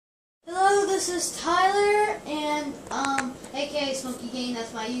this is Tyler, and aka Smoky Gang,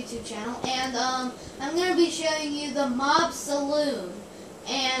 that's my YouTube channel, and I'm gonna be showing you the Mob Saloon,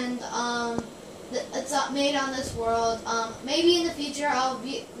 and it's made on this world. Maybe in the future I'll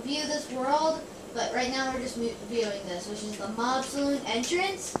view this world, but right now we're just viewing this, which is the Mob Saloon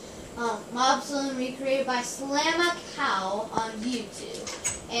entrance. Mob Saloon recreated by Slamma Cow on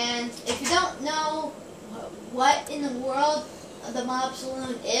YouTube. And if you don't know what in the world the Mob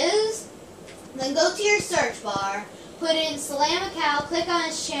Saloon is, then go to your search bar, put in Slamma Cow, click on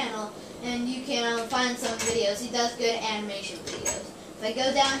his channel, and you can find some videos. He does good animation videos. If I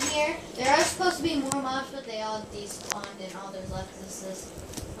go down here, there are supposed to be more mobs, but they all despawned, and all there's left is this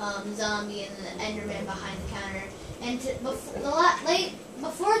zombie and the Enderman behind the counter. And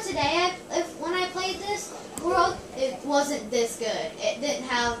before today, when I played this world, it wasn't this good. It didn't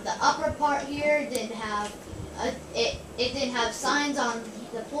have the upper part here. It didn't have it didn't have signs on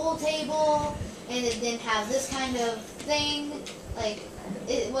the pool table, and it didn't have this kind of thing. Like,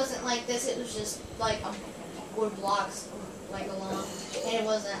 it wasn't like this. It was just like wood blocks like along, and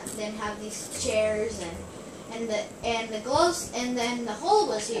it didn't have these chairs and the glows, and then the hole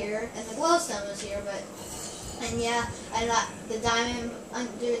was here and the glowstone was here, and yeah, I got the diamond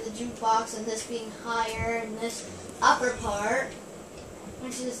under the jukebox, and this being higher, and this upper part,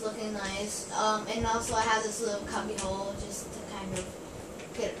 which is looking nice. And also I have this little cubby hole just to kind of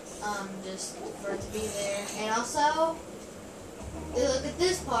get just for it to be there. And also, look at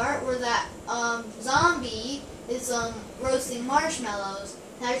this part where that zombie is roasting marshmallows.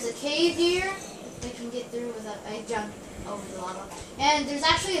 There's a cave here. If I can get through without I jump over the lava. And there's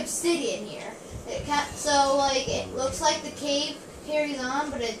actually obsidian here. So like it looks like the cave carries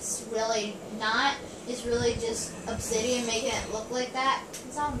on, but it's really not. It's really just obsidian making it look like that.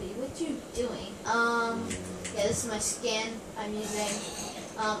 Zombie, what you doing? Yeah, this is my skin I'm using.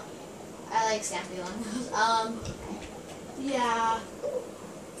 I like Stampy on those. Yeah.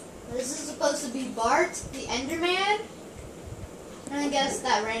 This is supposed to be Bart, the Enderman. And I guess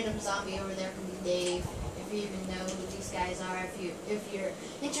that random zombie over there can be Dave, if you even know who these guys are. If you're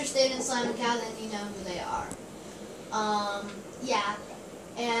interested in Slamma Cow, then you know who they are. Yeah,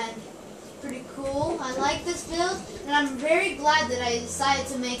 and it's pretty cool. I like this build, and I'm very glad that I decided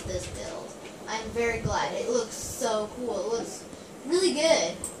to make this build. I'm very glad. It looks so cool. It looks really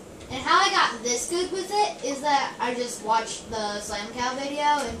good. And how I got this good with it is that I just watched the Slamma Cow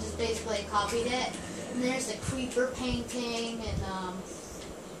video and just basically copied it. And there's the creeper painting and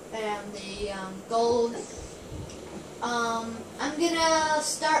the gold. I'm gonna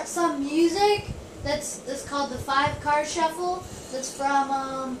start some music that's called the 5-card shuffle. That's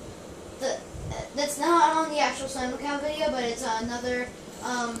from that's not on the actual Slamma Cow video, but it's another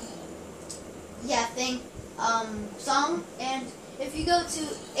song. And if you go to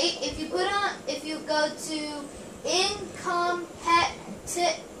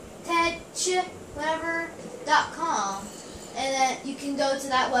incompetetch.com, and then you can go to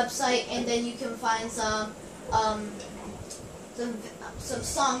that website, and then you can find some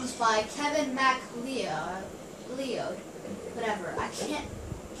songs by Kevin MacLeod, whatever. I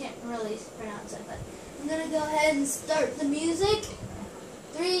can't really pronounce it, but I'm gonna go ahead and start the music.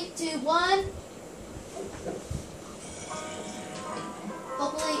 3, 2, 1.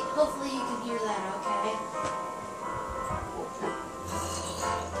 Hopefully you can hear that, okay?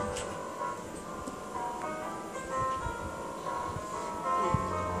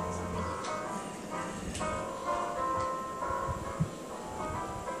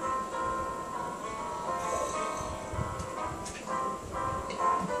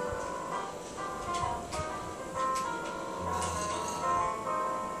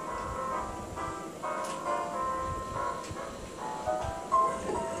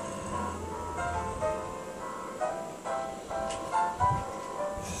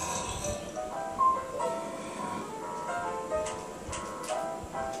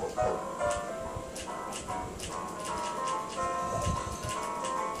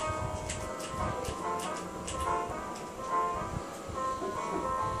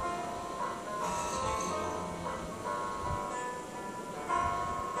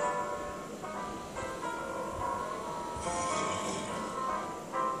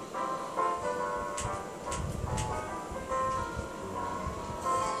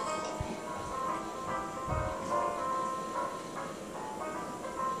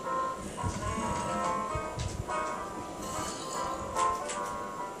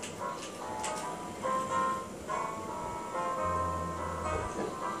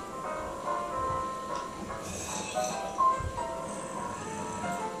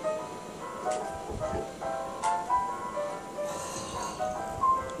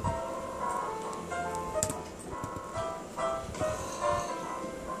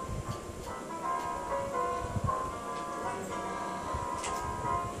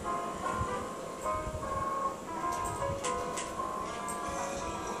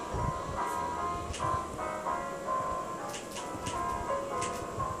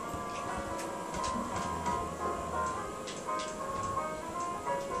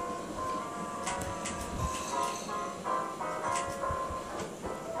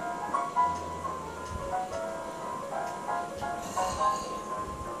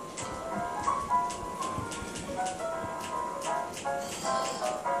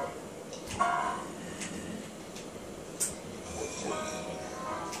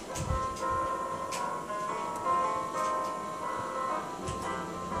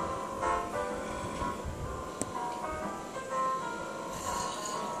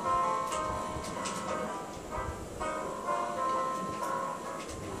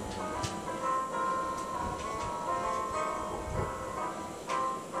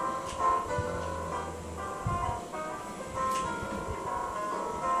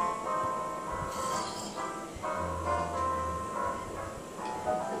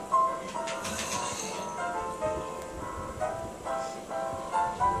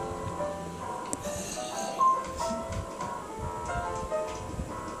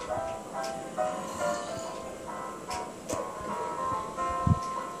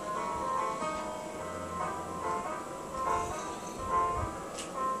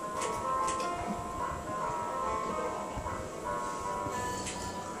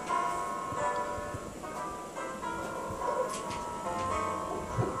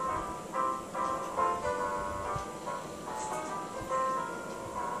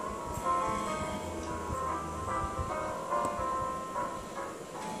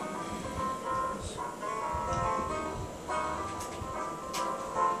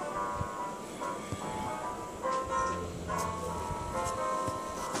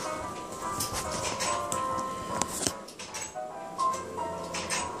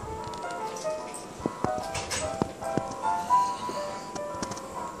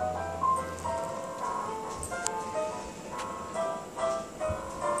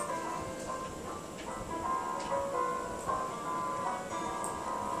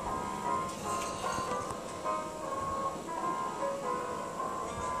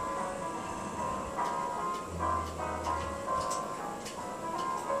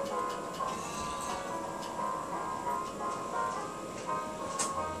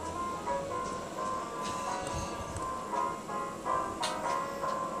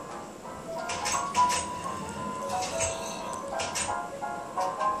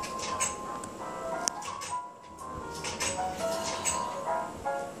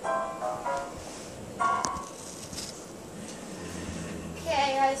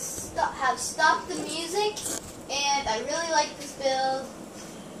 have stopped the music, and I really like this build.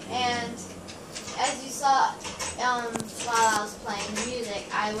 And as you saw while I was playing the music,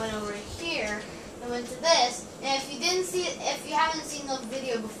 I went over here and went to this. And if you haven't seen the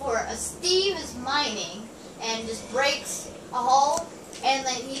video before, Steve is mining and just breaks a hole, and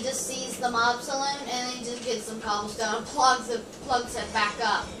then he just sees the mob saloon, and then he just gets some cobblestone and plugs it back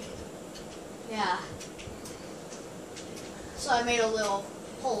up. Yeah. So I made a little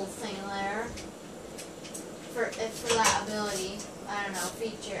hole thing there for that ability. I don't know,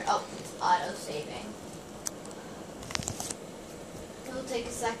 feature. Oh, it's auto saving. It'll take a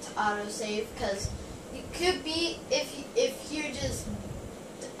sec to auto save because it could be if you're just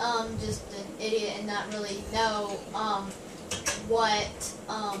an idiot and not really know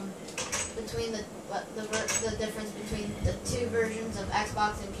between the difference between the two versions of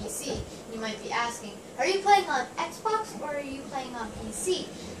Xbox and PC. You might be asking, are you playing on Xbox or are you playing on PC?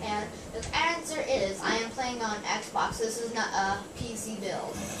 And the answer is, I am playing on Xbox. This is not a PC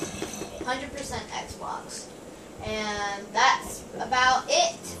build. 100% Xbox. And that's about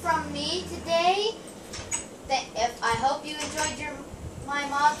it from me today. I hope you enjoyed my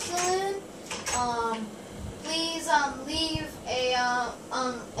mob saloon. Please leave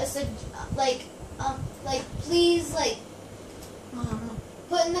please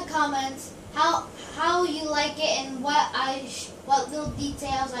put in the comments how you like it and what little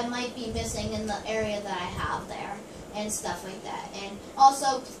details I might be missing in the area that I have there and stuff like that. And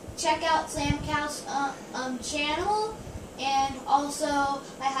also check out Sam Cow's channel, and also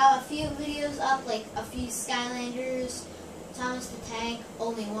I have a few videos up, like a few Skylanders, Thomas the Tank,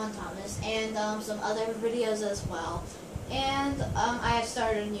 only one Thomas, and some other videos as well. And I have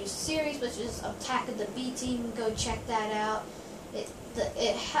started a new series, which is Attack of the B Team. Go check that out. It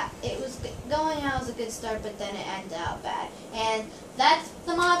was going out as a good start, but then it ended out bad. And that's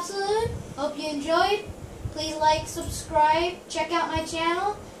the Mob Saloon. Hope you enjoyed. Please like, subscribe, check out my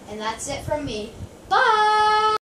channel, and that's it from me. Bye!